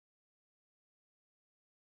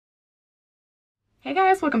Hey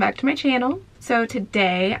guys, welcome back to my channel. So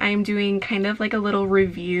today I'm doing kind of like a little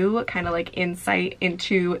review, kind of like insight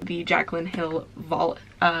into the Jaclyn Hill Vault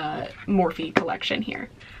Morphe collection here.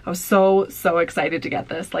 I was so excited to get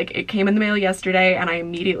this. Like, it came in the mail yesterday and I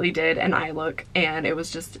immediately did an eye look and it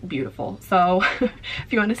was just beautiful. So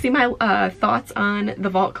if you want to see my thoughts on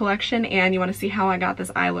the Vault collection and you want to see how I got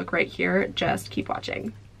this eye look right here, just keep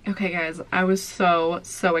watching. Okay guys, I was so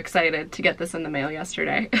excited to get this in the mail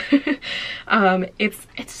yesterday.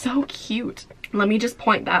 It's so cute. Let me just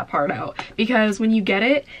point that part out, because when you get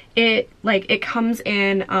it, it comes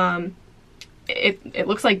in, it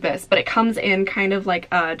looks like this, but it comes in kind of like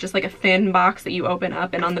just like a thin box that you open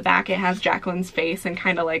up, and on the back it has Jaclyn's face and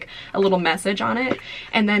kind of like a little message on it.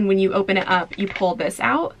 And then when you open it up, you pull this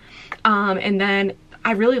out, and then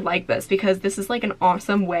I really like this because this is like an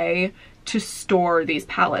awesome way to store these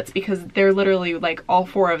palettes, because they're literally like all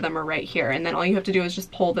four of them are right here, and then all you have to do is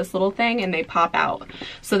just pull this little thing and they pop out.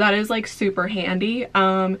 So that is like super handy.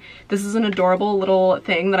 This is an adorable little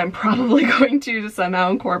thing that I'm probably going to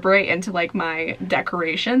somehow incorporate into like my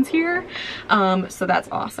decorations here. So that's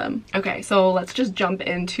awesome. Okay, so let's just jump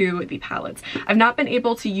into the palettes. I've not been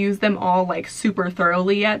able to use them all like super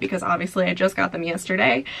thoroughly yet because obviously I just got them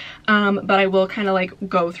yesterday, but I will kind of like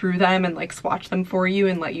go through them and like swatch them for you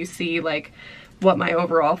and let you see like what my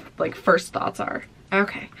overall like first thoughts are.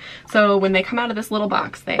 Okay, so when they come out of this little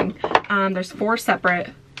box thing, there's four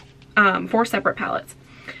separate palettes.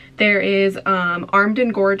 There is Armed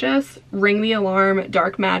and Gorgeous, Ring the Alarm,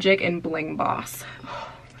 Dark Magic, and Bling Boss.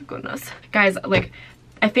 Oh my goodness, guys, like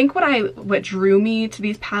I think what drew me to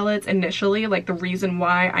these palettes initially, like the reason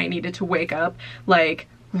why I needed to wake up like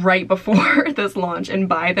right before this launch and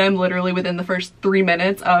buy them literally within the first 3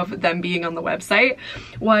 minutes of them being on the website,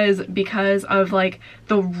 was because of like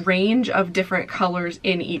the range of different colors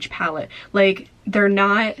in each palette. Like they're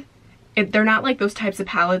not like those types of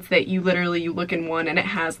palettes that you look in one and it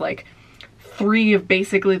has like 3 of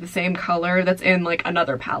basically the same color that's in like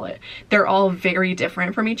another palette. They're all very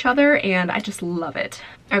different from each other and I just love it.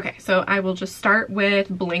 Okay, so I will just start with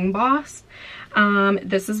Bling Boss.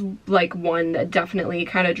 This is like one that definitely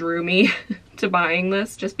kind of drew me to buying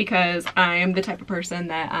this, just because I'm the type of person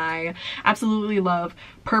that I absolutely love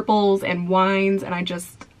purples and wines, and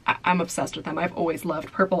I'm obsessed with them. I've always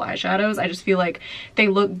loved purple eyeshadows. I just feel like they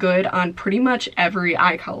look good on pretty much every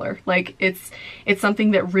eye color. Like it's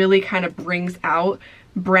something that really kind of brings out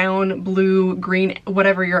brown, blue, green,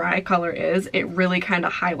 whatever your eye color is. It really kind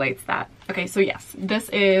of highlights that. Okay, so yes, this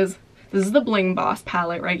is the Bling Boss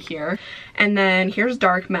palette right here. And then here's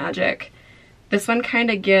Dark Magic. This one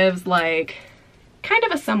kind of gives like kind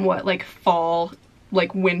of a somewhat like fall,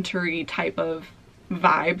 like wintry type of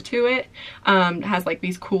vibe to it. It has like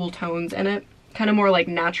these cool tones in it, kind of more like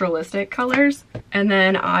naturalistic colors. And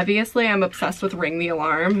then obviously I'm obsessed with Ring the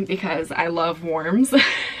Alarm because I love warms.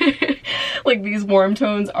 Like these warm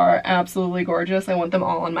tones are absolutely gorgeous. I want them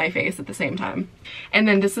all on my face at the same time. And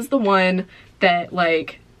then this is the one that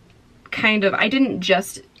like kind of, I didn't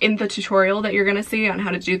just, in the tutorial that you're gonna see on how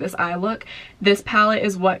to do this eye look, this palette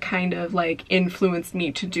is what kind of like influenced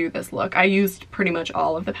me to do this look. I used pretty much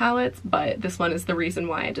all of the palettes, but this one is the reason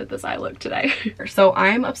why I did this eye look today. So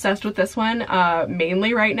I'm obsessed with this one,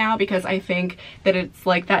 mainly right now because I think that it's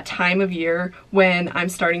like that time of year when I'm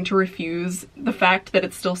starting to refuse the fact that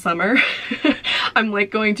it's still summer. I'm like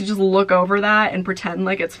going to just look over that and pretend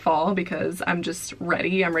like it's fall because I'm just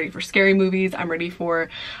ready. I'm ready for scary movies. I'm ready for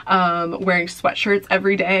wearing sweatshirts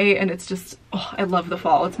every day. And it's just, oh, I love the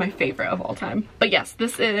fall. It's my favorite of all time. But yes,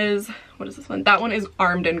 this is, what is this one? That one is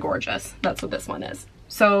Armed and Gorgeous. That's what this one is.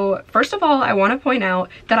 So first of all, I want to point out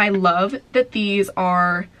that I love that these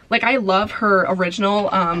are, like I love her original,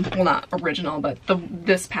 well not original, but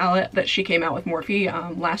this palette that she came out with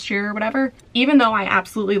Morphe last year or whatever. Even though I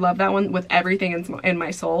absolutely love that one with everything in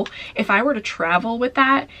my soul, if I were to travel with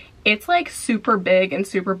that, it's like super big and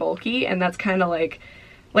super bulky, and that's kind of like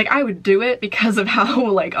I would do it because of how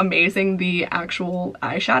like amazing the actual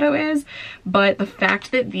eyeshadow is, but the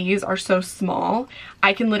fact that these are so small,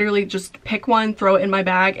 I can literally just pick one, throw it in my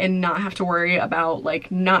bag, and not have to worry about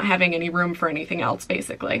like not having any room for anything else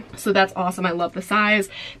basically. So that's awesome. I love the size.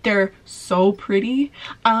 They're so pretty.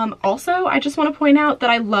 Also, I just want to point out that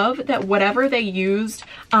I love that whatever they used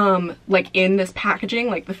like in this packaging,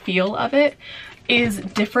 like the feel of it is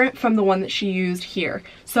different from the one that she used here.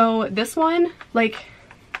 So this one, like,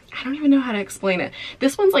 I don't even know how to explain it.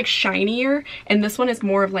 This one's like shinier and this one is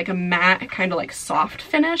more of like a matte kind of like soft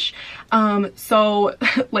finish. So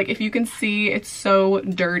like if you can see, it's so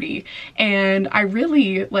dirty, and I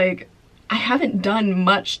really like, I haven't done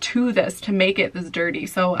much to this to make it this dirty,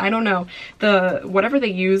 so I don't know. Whatever they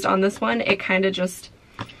used on this one, it kind of just,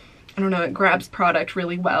 I don't know, it grabs product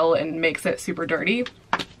really well and makes it super dirty.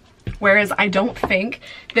 Whereas I don't think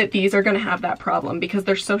that these are going to have that problem because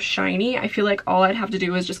they're so shiny. I feel like all I'd have to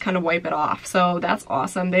do is just kind of wipe it off. So that's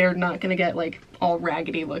awesome. They're not going to get like all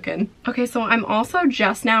raggedy looking. Okay, so I'm also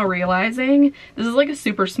just now realizing, this is like a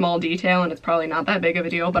super small detail and it's probably not that big of a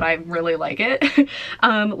deal, but I really like it.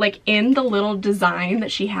 Like in the little design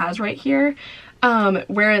that she has right here,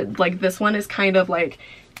 where like this one is kind of like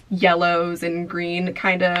yellows and green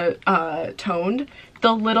kind of toned.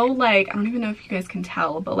 The little, like, I don't even know if you guys can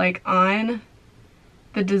tell, but like on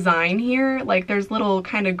the design here, like there's little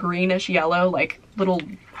kind of greenish yellow, like little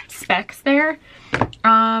specks there.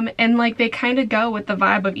 And like they kind of go with the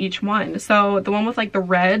vibe of each one. So the one with like the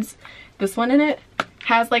reds, this one in it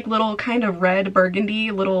has like little kind of red burgundy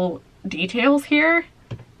little details here.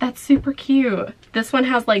 That's super cute. This one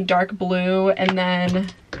has like dark blue, and then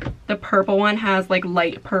the purple one has like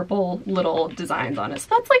light purple little designs on it. So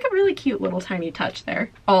that's like a really cute little tiny touch there.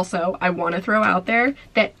 Also, I want to throw out there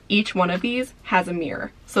that each one of these has a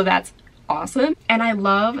mirror. So that's awesome. And I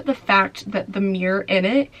love the fact that the mirror in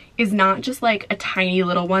it is not just like a tiny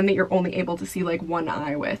little one that you're only able to see like one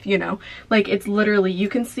eye with, you know? Like it's literally, you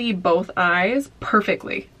can see both eyes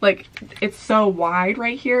perfectly. Like it's so wide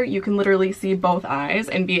right here, you can literally see both eyes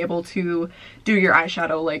and be able to do your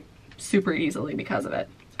eyeshadow like super easily because of it.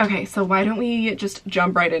 Okay, so why don't we just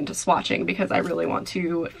jump right into swatching because I really want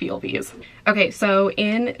to feel these. Okay, so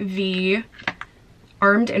in the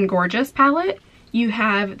Armed and Gorgeous palette, you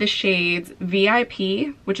have the shades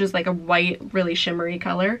VIP, which is like a white, really shimmery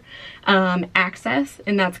color, Access,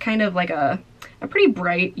 and that's kind of like a pretty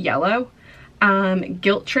bright yellow,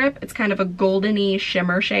 Guilt Trip, it's kind of a goldeny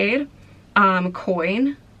shimmer shade,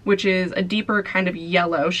 Coin, which is a deeper kind of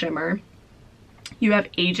yellow shimmer. You have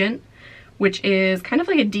Agent, which is kind of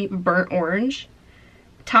like a deep burnt orange,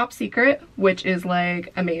 Top Secret, which is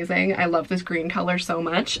like amazing. I love this green color so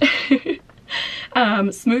much.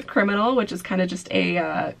 Smooth Criminal, which is kind of just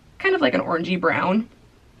a kind of like an orangey brown.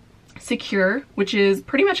 Secure, which is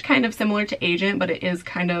pretty much kind of similar to Agent, but it is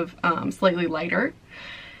kind of slightly lighter.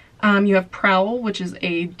 You have Prowl, which is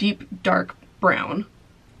a deep dark brown.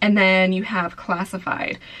 And then you have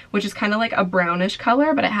Classified, which is kind of like a brownish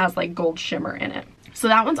color, but it has like gold shimmer in it. So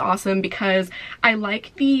that one's awesome because I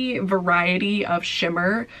like the variety of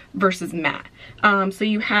shimmer versus matte. So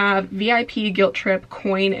you have VIP, Guilt Trip,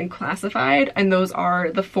 Coin, and Classified, and those are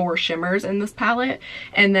the 4 shimmers in this palette,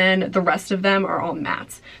 and then the rest of them are all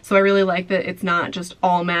mattes. So I really like that it's not just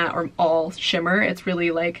all matte or all shimmer, it's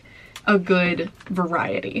really like a good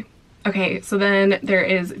variety. Okay, so then there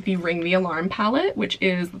is the Ring the Alarm palette, which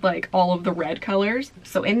is like all of the red colors.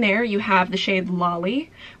 So in there you have the shade Lolly,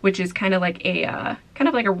 which is kind of like a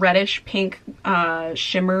reddish pink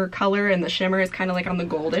shimmer color, and the shimmer is kind of like on the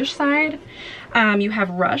goldish side. You have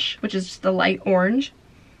Rush, which is just a light orange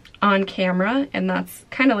on camera, and that's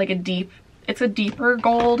kind of like it's a deeper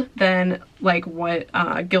gold than like what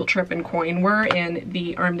Guilt Trip and Coin were in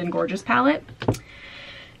the Armed and Gorgeous palette.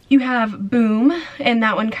 You have Boom, and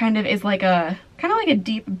that one kind of is like a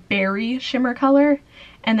deep berry shimmer color.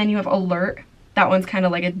 And then you have Alert. That one's kind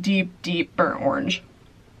of like a deep burnt orange.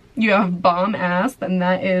 You have Bomb Ass, and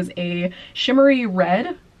that is a shimmery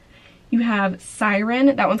red. You have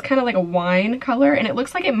Siren. That one's kind of like a wine color, and it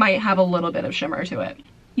looks like it might have a little bit of shimmer to it.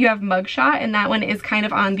 You have Mugshot, and that one is kind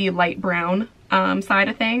of on the light brown side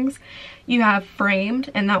of things. You have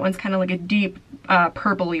Framed, and that one's kind of like a deep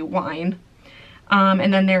purpley wine.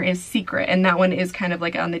 And then there is Secret, and that one is kind of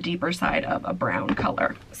like on the deeper side of a brown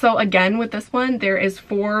color. So again, with this one, there is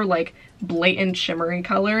 4 like blatant shimmery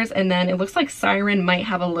colors, and then it looks like Siren might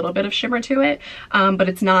have a little bit of shimmer to it, but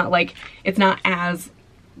it's not as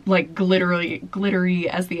like glittery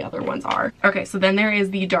as the other ones are. Okay, so then there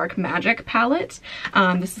is the Dark Magic palette.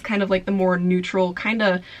 This is kind of like the more neutral, kind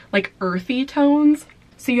of like earthy tones.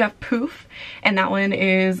 So you have Poof, and that one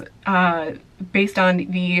is based on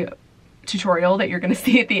the tutorial that you're going to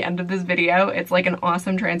see at the end of this video. It's like an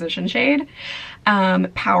awesome transition shade.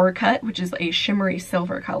 Power Cut, which is a shimmery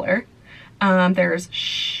silver color. There's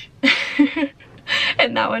Shh.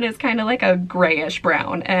 And that one is kind of like a grayish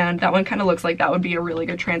brown, and that one kind of looks like that would be a really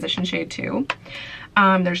good transition shade too.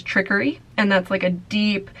 There's Trickery, and that's like a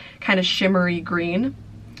deep kind of shimmery green.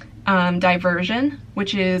 Diversion,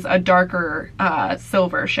 which is a darker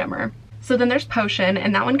silver shimmer. So then there's Potion,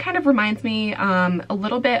 and that one kind of reminds me a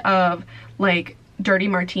little bit of like Dirty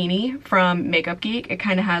Martini from Makeup Geek. It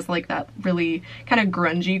kind of has like that really kind of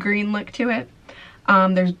grungy green look to it.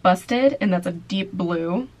 There's Busted, and that's a deep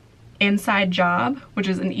blue. Inside Job, which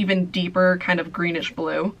is an even deeper kind of greenish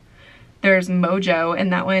blue. There's Mojo,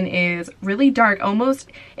 and that one is really dark,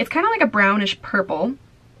 almost, it's kind of like a brownish purple.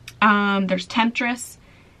 There's Temptress,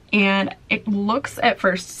 and it looks at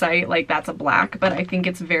first sight like that's a black, but I think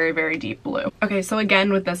it's very, very deep blue. Okay, so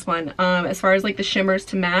again with this one, as far as like the shimmers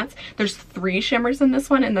to mattes, there's 3 shimmers in this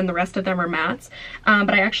one, and then the rest of them are mattes.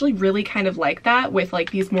 But I actually really kind of like that with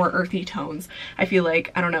like these more earthy tones. I feel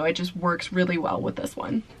like, I don't know, it just works really well with this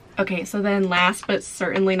one. Okay, so then last but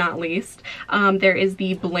certainly not least, there is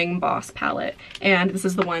the Bling Boss palette, and this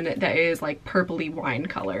is the one that is like purpley wine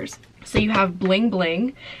colors. So you have Bling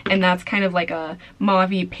Bling, and that's kind of like a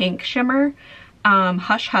mauve-y pink shimmer.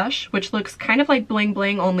 Hush Hush, which looks kind of like Bling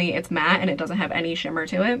Bling, only it's matte and it doesn't have any shimmer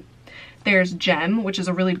to it. There's Gem, which is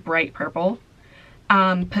a really bright purple.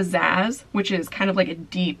 Pizzazz, which is kind of like a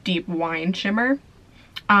deep, deep wine shimmer.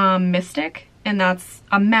 Mystic, and that's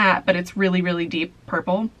a matte, but it's really, really deep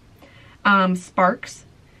purple. Sparks,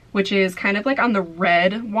 which is kind of like on the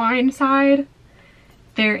red wine side.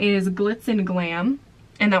 There is Glitz and Glam,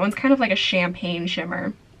 and that one's kind of like a champagne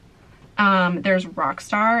shimmer. There's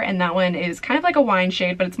Rockstar, and that one is kind of like a wine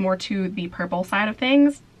shade, but it's more to the purple side of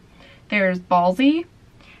things. There's Ballsy,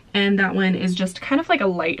 and that one is just kind of like a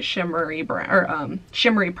light shimmery brown, or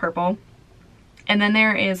shimmery purple. And then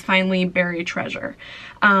there is finally Berry Treasure.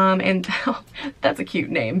 And that's a cute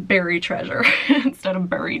name, Berry Treasure, instead of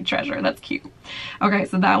Buried Treasure. That's cute. Okay,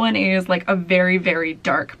 so that one is like a very, very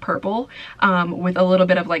dark purple with a little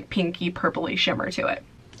bit of like pinky purpley shimmer to it.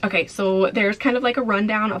 Okay, so there's kind of like a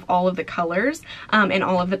rundown of all of the colors and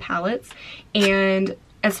all of the palettes. And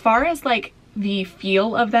as far as like the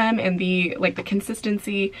feel of them and the like the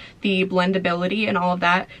consistency, the blendability and all of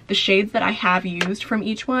that, the shades that I have used from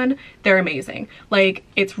each one, they're amazing. Like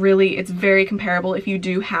it's very comparable. If you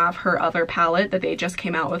do have her other palette that they just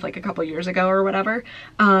came out with like a couple years ago or whatever,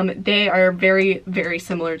 they are very, very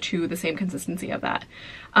similar to the same consistency of that.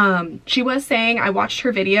 She was saying, I watched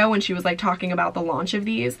her video when she was like talking about the launch of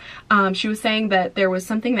these. She was saying that there was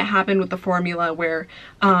something that happened with the formula where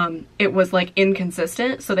it was like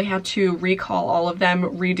inconsistent, so they had to recall all of them,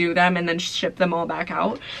 redo them, and then ship them all back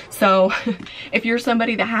out. So if you're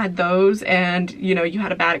somebody that had those and you know you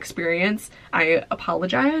had a bad experience, I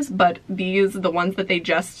apologize, but these, the ones that they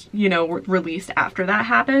just, you know, released after that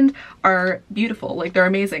happened, are beautiful. Like they're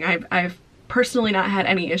amazing. I've personally not had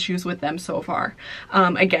any issues with them so far.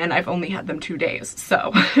 Again, I've only had them 2 days,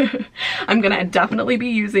 so I'm gonna definitely be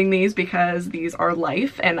using these because these are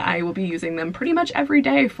life and I will be using them pretty much every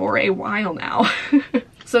day for a while now.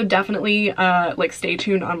 So definitely like stay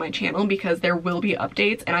tuned on my channel because there will be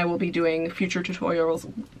updates and I will be doing future tutorials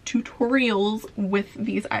with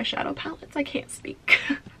these eyeshadow palettes. I can't speak.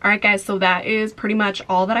 Alright guys, so that is pretty much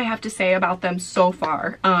all that I have to say about them so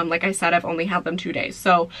far. Like I said, I've only had them 2 days,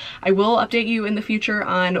 so I will update you in the future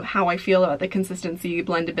on how I feel about the consistency,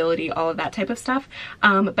 blendability, all of that type of stuff.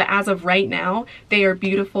 But as of right now, they are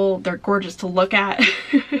beautiful. They're gorgeous to look at.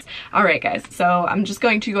 Alright guys, so I'm just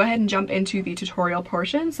going to go ahead and jump into the tutorial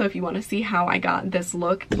portion. So if you want to see how I got this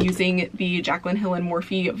look using the Jaclyn Hill and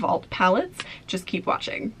Morphe Vault palettes, just keep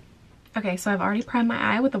watching. Okay, so I've already primed my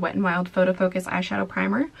eye with the Wet n Wild PhotoFocus eyeshadow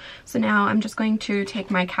primer. So now I'm just going to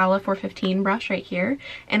take my Cala 415 brush right here,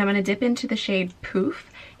 and I'm going to dip into the shade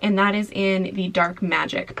Poof, and that is in the Dark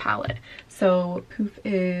Magic palette. So Poof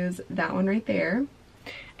is that one right there.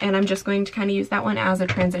 And I'm just going to kind of use that one as a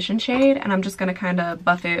transition shade, and I'm just going to kind of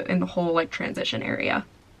buff it in the whole like transition area.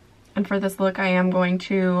 And for this look, I am going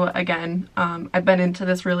to, again, I've been into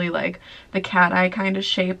this really like the cat eye kind of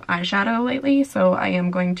shape eyeshadow lately, so I am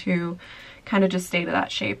going to kind of just stay to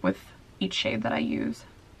that shape with each shade that I use.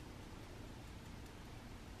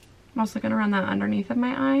 I'm also going to run that underneath of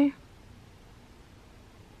my eye.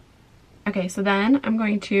 Okay, so then I'm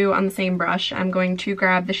going to, on the same brush, I'm going to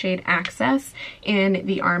grab the shade Access in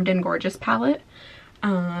the Armed and Gorgeous palette.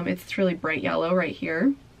 It's really bright yellow right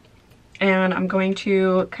here. And I'm going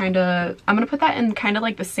to put that in kind of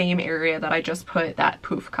like the same area that I just put that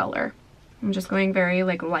Poof color. I'm just going very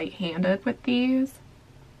like light-handed with these.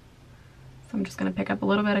 So I'm just going to pick up a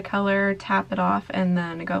little bit of color, tap it off, and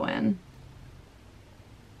then go in.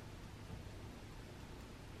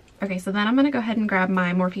 Okay, so then I'm going to go ahead and grab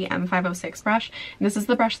my Morphe M506 brush. And this is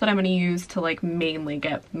the brush that I'm going to use to like mainly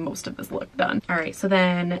get most of this look done. Alright, so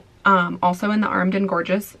then also in the Armed and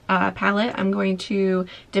Gorgeous palette, I'm going to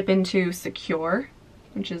dip into Secure,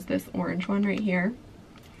 which is this orange one right here.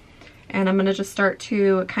 And I'm going to just start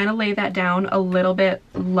to kind of lay that down a little bit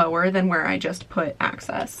lower than where I just put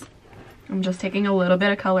Access. I'm just taking a little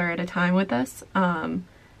bit of color at a time with this and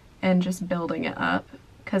just building it up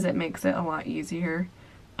because it makes it a lot easier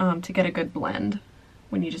to get a good blend.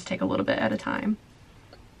 when you just take a little bit at a time.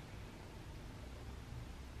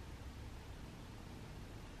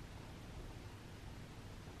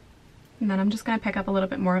 And then I'm just going to pick up a little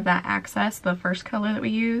bit more of that Access, the first color that we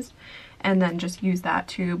used, and then just use that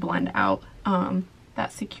to blend out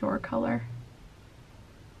that Secure color.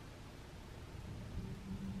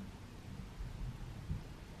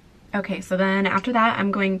 Okay, so then after that,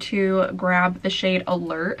 I'm going to grab the shade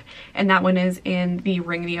Alert, and that one is in the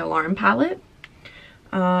Ring the Alarm palette.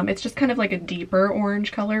 It's just kind of like a deeper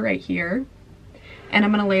orange color right here. And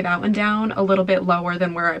I'm going to lay that one down a little bit lower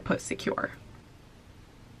than where I put Secure.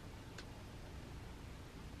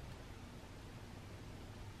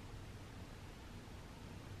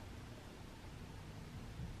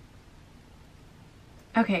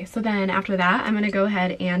 Okay, so then after that, I'm going to go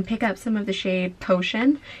ahead and pick up some of the shade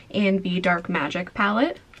Potion in the Dark Magic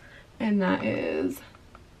palette. And that is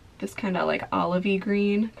this kind of like olivey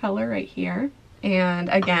green color right here. And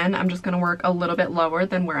again, I'm just going to work a little bit lower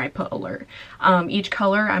than where I put Alert. Each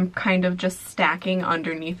color I'm kind of just stacking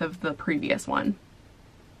underneath of the previous one.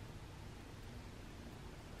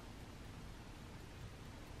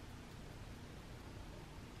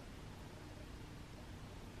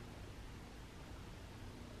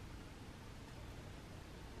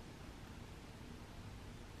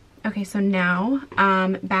 Okay, so now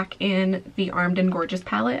back in the Armed and Gorgeous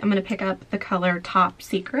palette, I'm going to pick up the color Top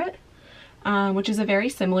Secret, which is a very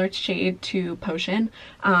similar shade to Potion,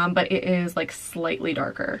 but it is like slightly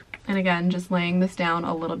darker. And again, just laying this down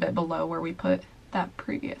a little bit below where we put that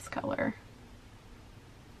previous color.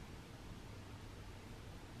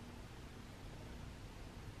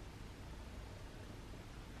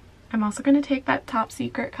 I'm also going to take that Top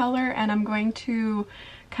Secret color and I'm going to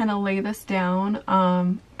kind of lay this down,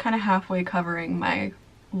 kind of halfway covering my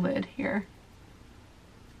lid here.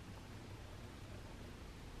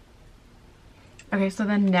 Okay, so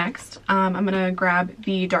then next, I'm going to grab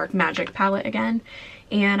the Dark Magic palette again,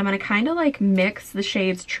 and I'm going to kind of like mix the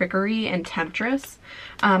shades Trickery and Temptress.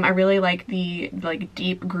 I really like the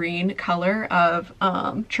deep green color of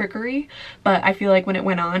Trickery, but I feel like when it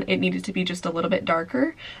went on, it needed to be just a little bit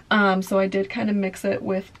darker. So I did kind of mix it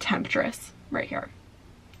with Temptress right here.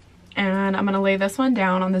 And I'm going to lay this one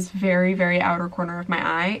down on this very, very outer corner of my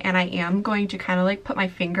eye, and I am going to kind of like put my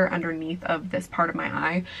finger underneath of this part of my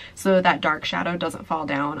eye so that dark shadow doesn't fall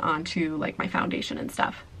down onto like my foundation and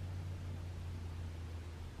stuff.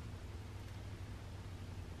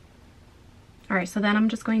 Alright, so then I'm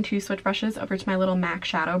just going to switch brushes over to my little MAC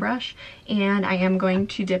shadow brush, and I am going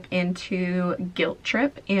to dip into Guilt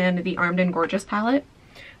Trip in the Armed and Gorgeous palette,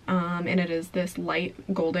 and it is this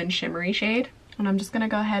light golden shimmery shade. And I'm just going to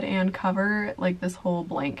go ahead and cover like this whole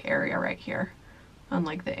blank area right here on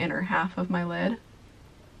like the inner half of my lid.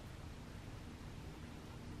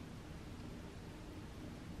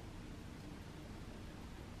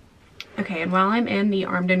 Okay, and while I'm in the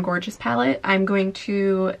Armed and Gorgeous palette, I'm going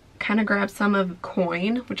to kind of grab some of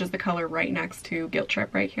Coin, which is the color right next to Guilt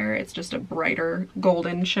Trip right here. It's just a brighter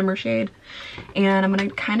golden shimmer shade. And I'm going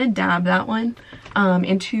to kind of dab that one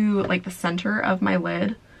into like the center of my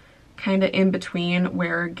lid, kind of in between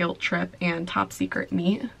where Guilt Trip and Top Secret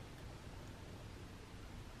meet.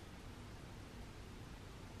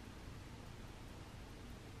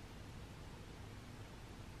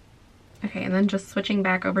 Okay, and then just switching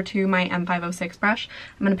back over to my M506 brush,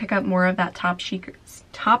 I'm going to pick up more of that Top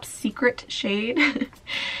Secret shade,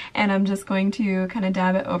 and I'm just going to kind of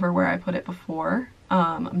dab it over where I put it before.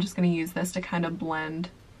 I'm just going to use this to kind of blend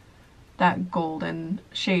that golden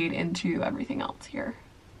shade into everything else here.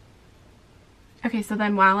 Okay, so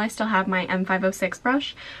then while I still have my M506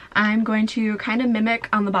 brush, I'm going to kind of mimic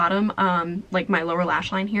on the bottom, like my lower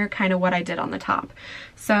lash line here, kind of what I did on the top.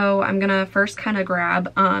 So I'm going to first kind of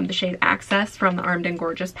grab the shade Access from the Armed and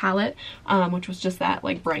Gorgeous palette, which was just that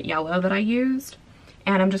like bright yellow that I used.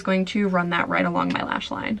 And I'm just going to run that right along my lash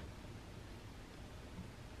line.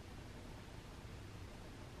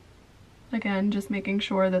 Again, just making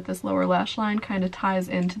sure that this lower lash line kind of ties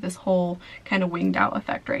into this whole kind of winged out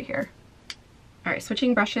effect right here. Alright,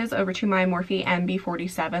 switching brushes over to my Morphe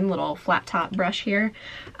MB47 little flat top brush here.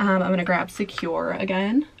 I'm going to grab Secure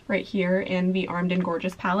again, right here in the Armed and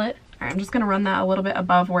Gorgeous palette. Alright, I'm just going to run that a little bit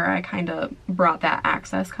above where I kind of brought that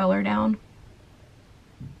Access color down.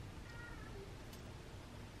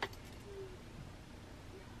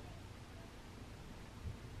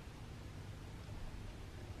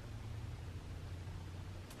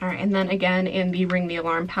 Alright, and then again in the Ring the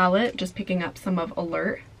Alarm palette, just picking up some of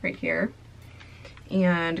Alert right here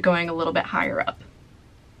and going a little bit higher up.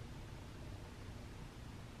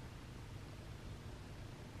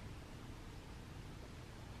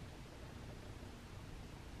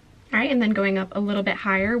 Alright, and then going up a little bit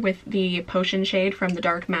higher with the Potion shade from the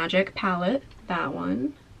Dark Magic palette, that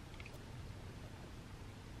one.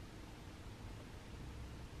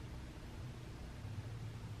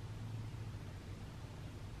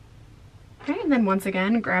 Okay, and then once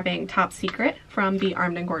again, grabbing Top Secret from the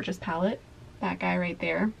Armed and Gorgeous palette, that guy right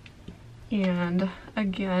there. And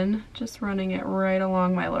again, just running it right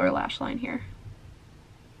along my lower lash line here.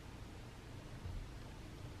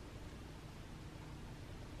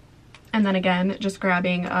 And then again, just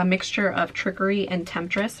grabbing a mixture of Trickery and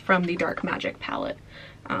Temptress from the Dark Magic palette.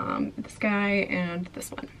 This guy and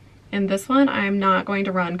this one. And this one, I'm not going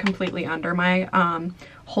to run completely under my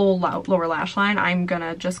whole lower lash line. I'm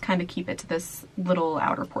gonna just kind of keep it to this little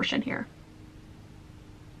outer portion here.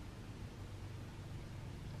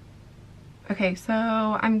 Okay, so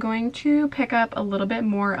I'm going to pick up a little bit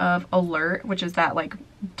more of Alert, which is that like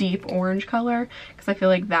deep orange color, because I feel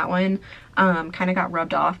like that one kind of got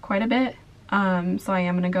rubbed off quite a bit. So I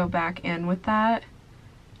am gonna go back in with that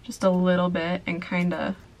just a little bit and kind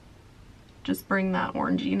of just bring that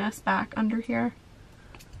oranginess back under here.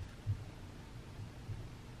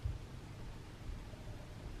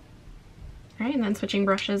 Alright, and then switching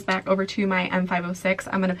brushes back over to my M506,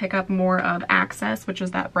 I'm going to pick up more of Access, which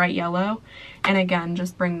is that bright yellow, and again,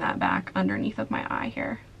 just bring that back underneath of my eye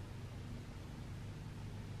here.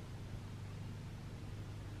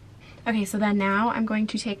 Okay, so then now I'm going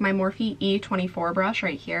to take my Morphe E24 brush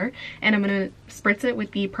right here, and I'm going to spritz it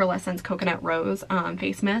with the Pearlessence Coconut Rose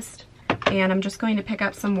Face Mist. And I'm just going to pick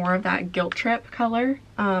up some more of that Guilt Trip color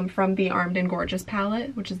from the Armed and Gorgeous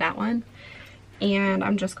palette, which is that one. And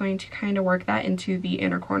I'm just going to kind of work that into the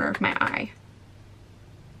inner corner of my eye.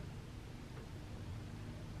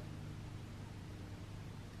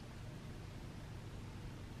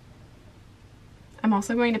 I'm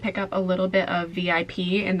also going to pick up a little bit of VIP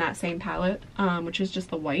in that same palette, which is just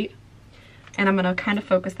the white. And I'm going to kind of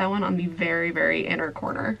focus that one on the very, very inner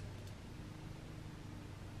corner.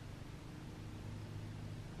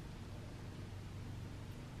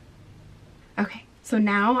 Okay, so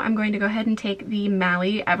now I'm going to go ahead and take the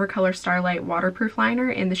Mally Evercolor Starlight Waterproof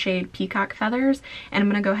Liner in the shade Peacock Feathers, and I'm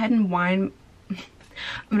going to go ahead and line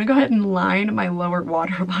my lower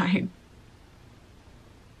waterline.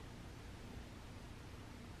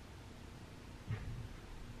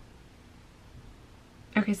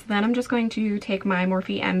 Okay, so then I'm just going to take my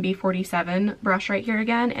Morphe M330 brush right here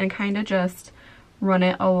again and kind of just run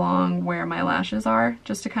it along where my lashes are,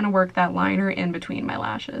 just to kind of work that liner in between my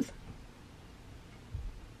lashes.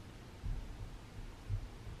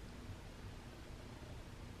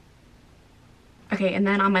 Okay, and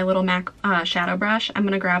then on my little MAC shadow brush, I'm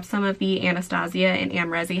going to grab some of the Anastasia and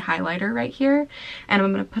Amrezi highlighter right here, and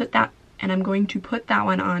I'm going to put that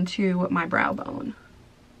one onto my brow bone.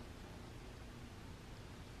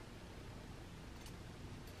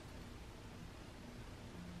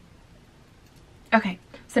 Okay,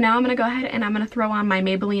 so now I'm going to go ahead and I'm going to throw on my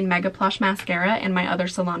Maybelline Mega Plush Mascara and my other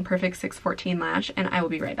Salon Perfect 614 lash, and I will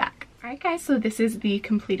be right back. Alright guys, so this is the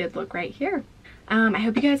completed look right here. I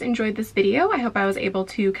hope you guys enjoyed this video. I hope I was able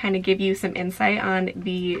to kind of give you some insight on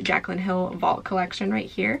the Jaclyn Hill Vault collection right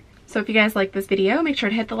here. So if you guys like this video, make sure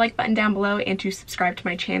to hit the like button down below and to subscribe to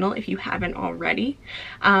my channel if you haven't already.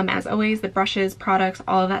 As always, the brushes, products,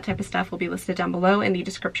 all of that type of stuff will be listed down below in the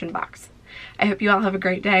description box. I hope you all have a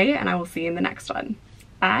great day, and I will see you in the next one.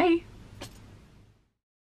 Bye!